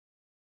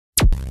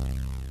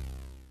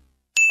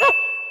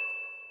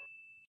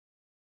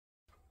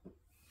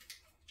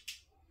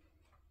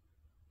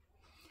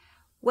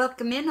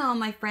Welcome in all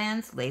my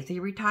friends, Lazy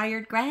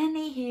Retired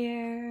Granny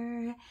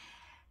here.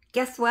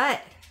 Guess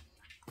what?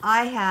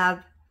 I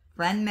have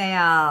friend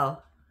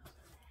mail.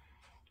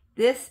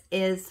 This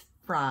is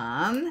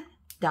from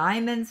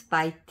Diamonds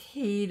by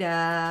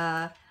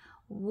Tita.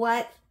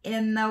 What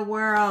in the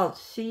world?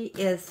 She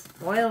is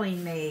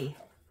spoiling me.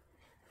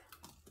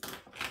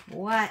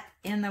 What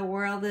in the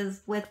world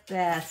is with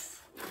this?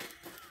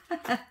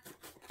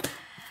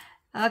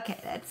 Okay,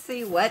 let's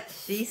see what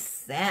she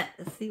sent.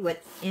 Let's see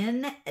what's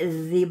in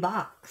the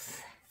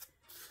box.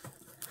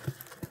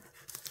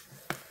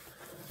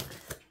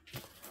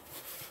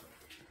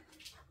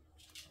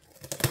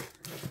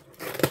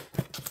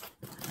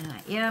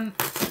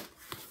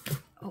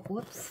 Oh,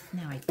 whoops,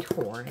 now I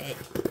tore it.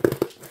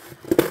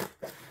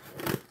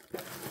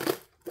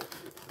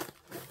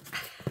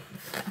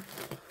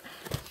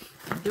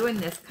 I'm doing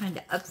this kind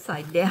of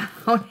upside down.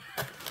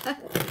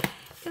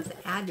 Because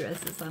the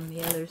address is on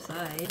the other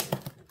side.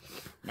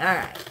 All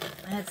right,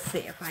 let's see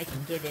if I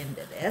can get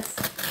into this.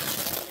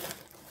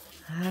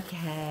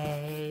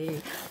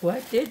 Okay,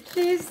 what did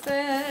she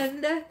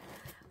send?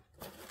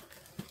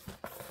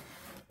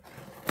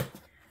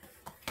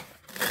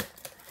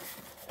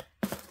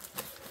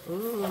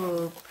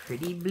 Ooh,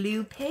 pretty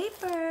blue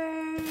paper.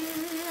 And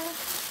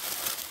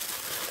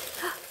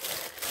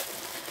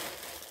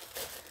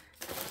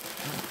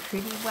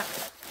pretty white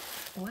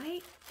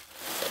paper.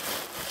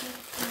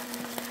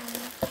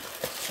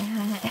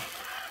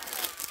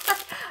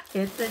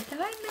 It's a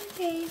diamond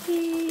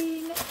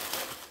painting.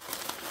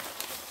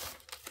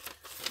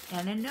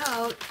 And a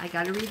note. I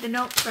gotta read the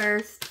note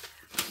first.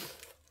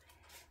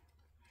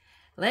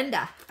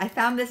 Linda, I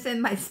found this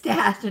in my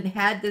stash and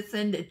had to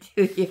send it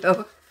to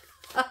you.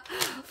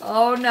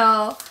 Oh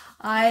no,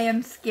 I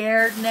am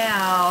scared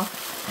now.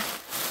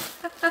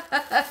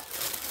 Okay,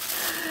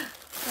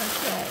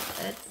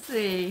 let's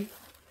see.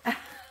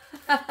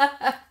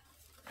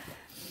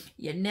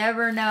 You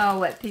never know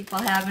what people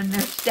have in their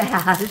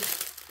stash.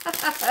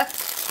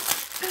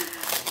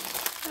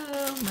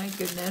 Oh my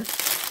goodness.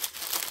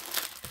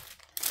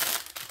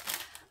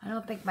 I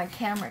don't think my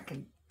camera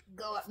can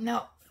go up.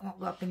 No, it won't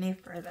go up any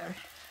further.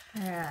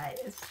 All right.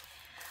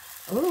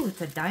 Oh,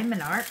 it's a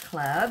Diamond Art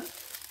Club.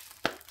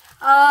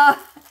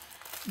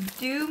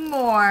 Do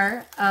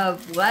more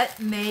of what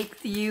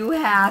makes you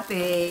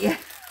happy.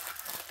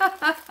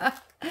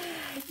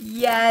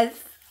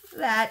 Yes,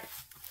 that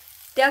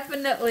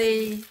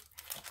definitely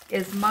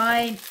is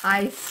mine.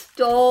 I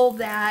stole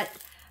that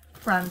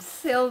from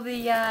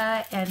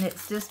Sylvia, and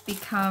it's just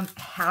become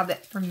a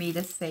habit for me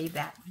to say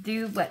that.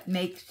 Do what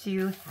makes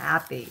you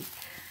happy.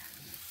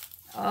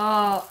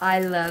 Oh, I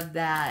love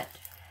that.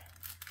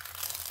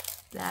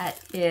 That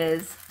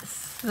is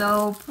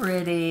so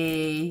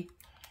pretty.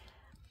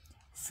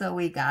 So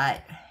we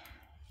got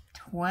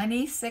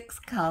 26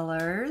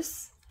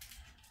 colors.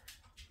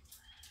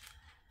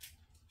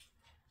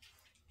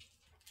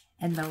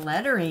 And the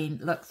lettering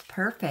looks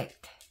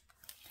perfect.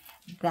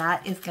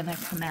 That is going to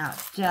come out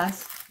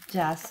just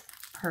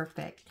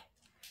perfect.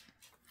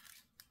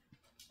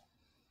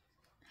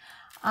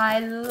 I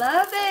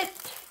love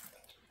it.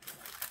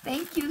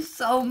 Thank you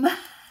so much.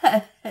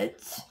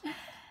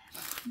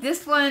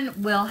 This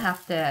one will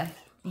have to,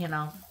 you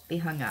know, be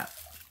hung up.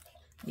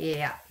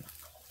 Yeah,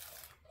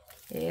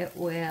 it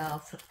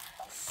will.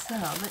 So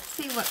let's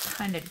see what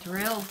kind of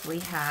drills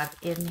we have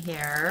in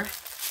here.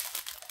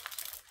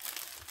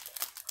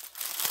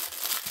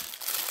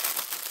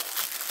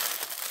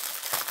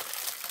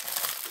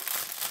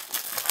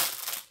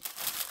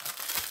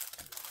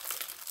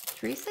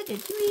 Teresa,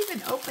 did you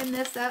even open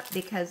this up?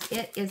 Because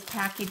it is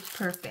packaged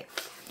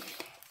perfect.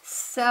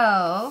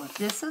 So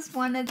this is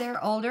one of their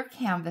older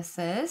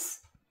canvases,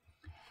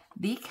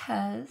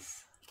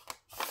 because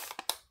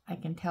I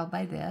can tell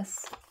by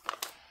this,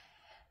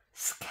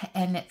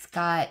 and it's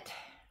got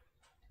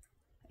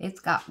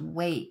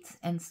weights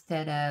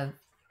instead of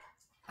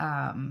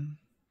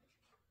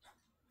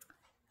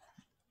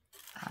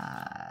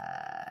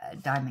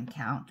diamond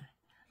count.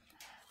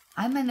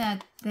 I'm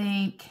gonna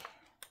think.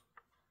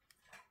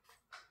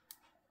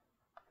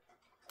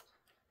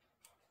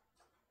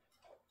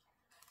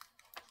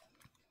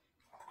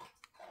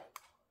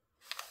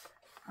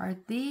 Are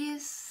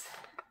these?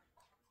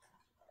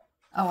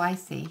 Oh, I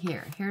see.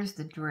 Here's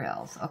the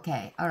drills.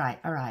 Okay. All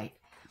right.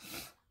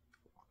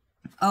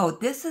 Oh,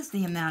 this is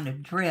the amount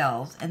of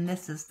drills, and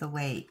this is the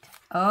weight.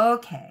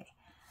 Okay.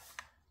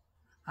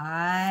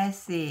 I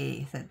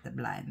see, said the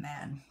blind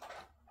man.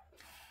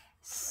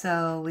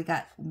 So we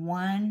got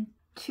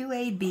 2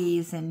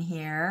 ABs in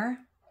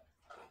here.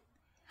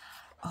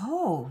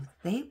 Oh,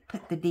 they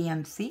put the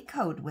DMC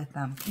code with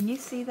them. Can you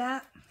see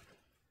that?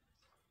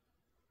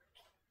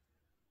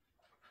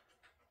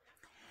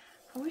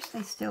 I wish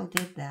they still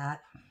did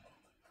that.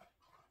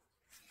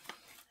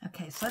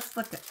 Okay, so let's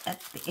look at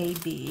the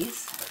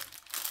ABs.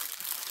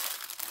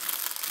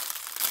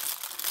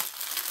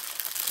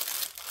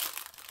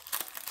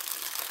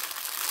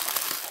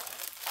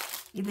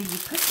 Either you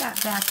put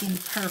that back in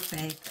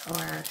perfect,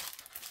 or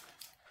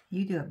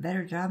you do a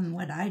better job than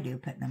what I do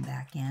putting them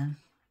back in.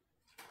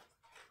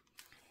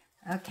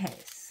 Okay,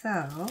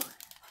 so,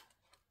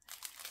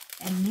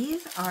 and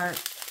these are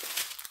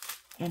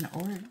in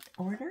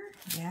order?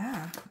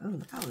 Yeah. Oh,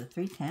 look at all the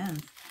 3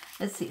 10s.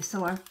 Let's see.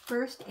 So our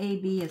first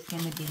AB is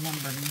going to be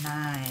number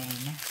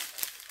 9.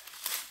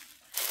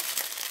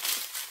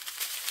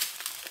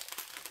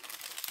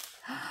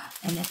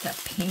 And it's a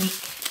pink.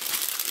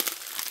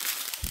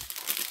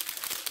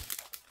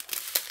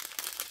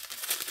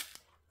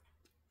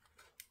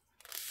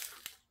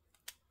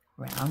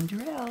 Round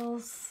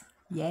drills.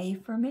 Yay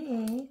for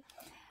me.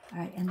 All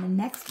right, and the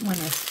next one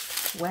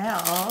is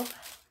 12.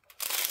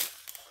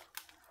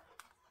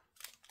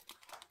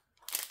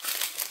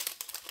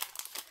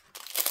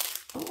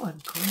 Oh, a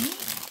green.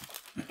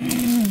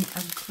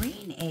 A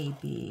green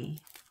AB.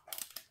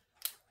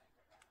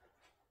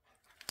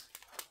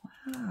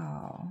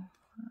 Wow.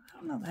 I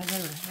don't know if I've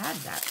ever had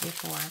that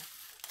before.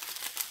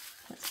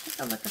 Let's take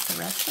a look at the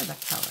rest of the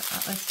color.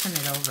 Let's turn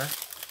it over.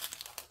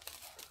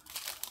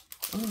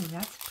 Oh,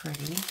 that's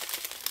pretty.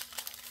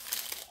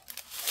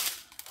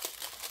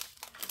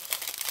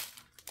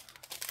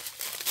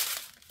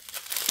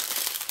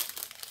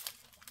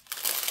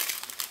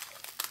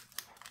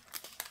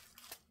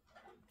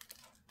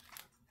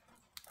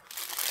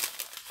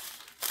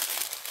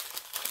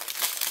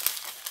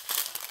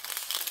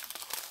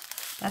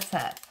 That's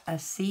a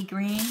sea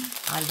green.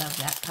 I love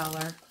that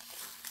color.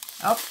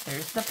 Oh,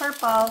 there's the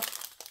purple.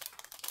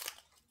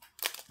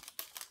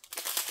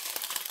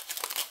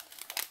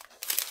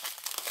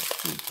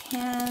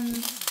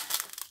 Pens.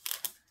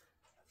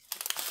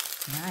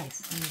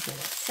 Nice. Let me get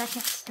a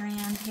second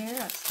strand here.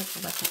 Let's take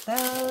a look at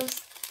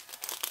those.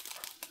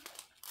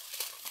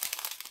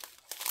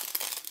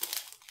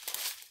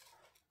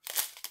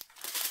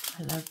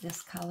 I love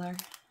this color.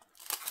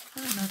 I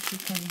don't know if you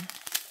can...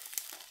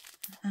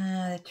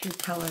 the true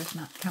color's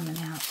not coming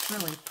out. It's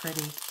really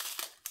pretty.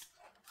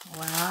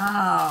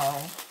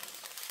 Wow.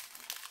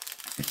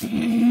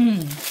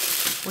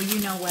 Well, you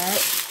know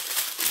what?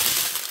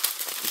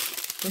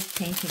 This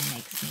painting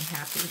makes me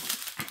happy.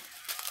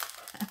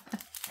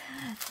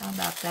 How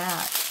about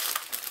that?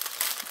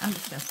 I'm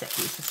just going to set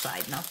these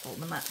aside and I'll fold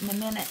them up in a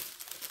minute.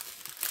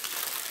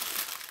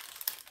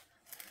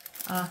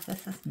 Oh,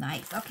 this is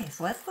nice. Okay,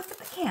 so let's look at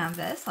the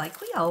canvas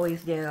like we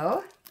always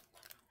do.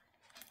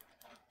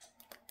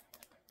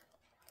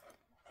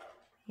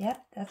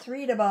 Yep, that's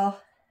readable.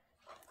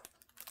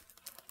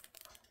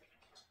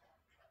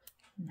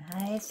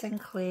 Nice and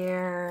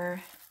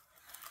clear.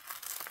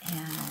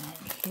 And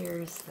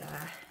here's the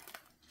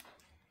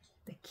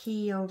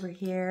key over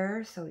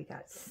here. So we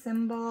got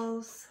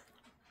symbols.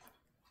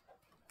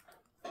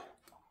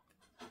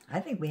 I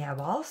think we have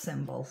all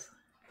symbols.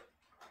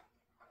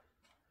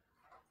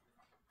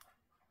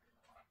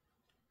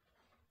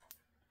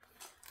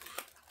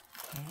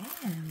 Okay,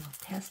 and we'll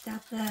test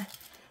out the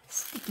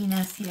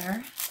stickiness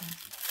here.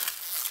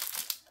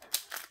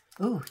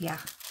 Ooh, yeah,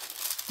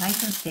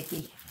 nice and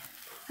sticky.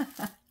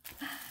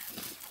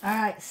 All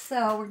right,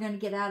 so we're going to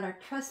get out our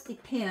trusty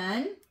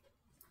pen,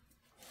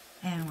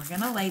 and we're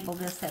going to label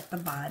this at the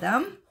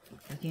bottom,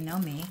 because you know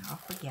me, I'll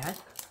forget.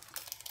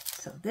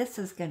 So this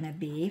is going to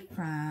be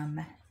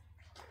from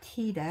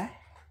Tita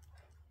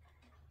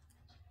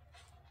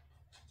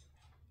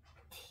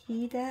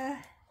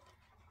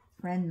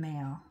Friend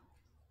Mail.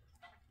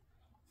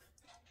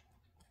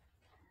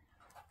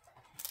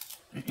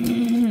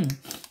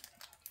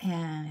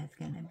 And it's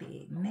going to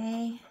be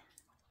May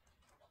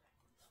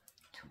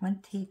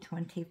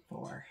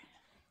 2024.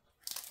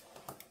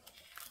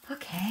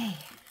 Okay.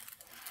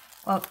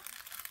 Well,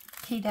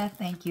 Tita,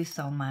 thank you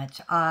so much.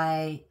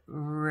 I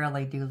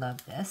really do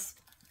love this.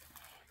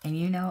 And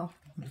you know,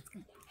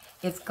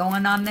 it's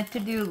going on the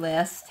to-do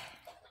list.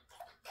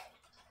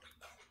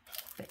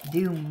 But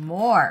do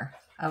more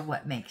of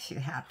what makes you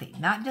happy.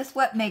 Not just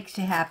what makes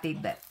you happy,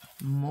 but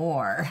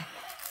more.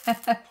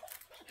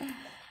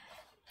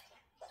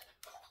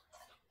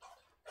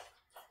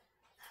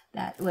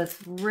 That was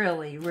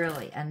really,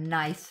 really a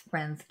nice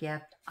friend's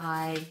gift.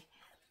 I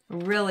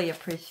really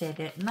appreciate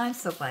it. And I'm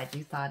so glad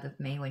you thought of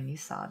me when you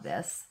saw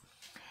this.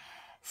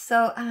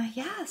 So,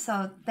 yeah,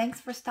 so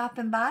thanks for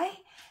stopping by.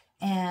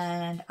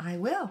 And I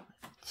will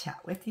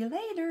chat with you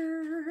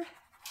later.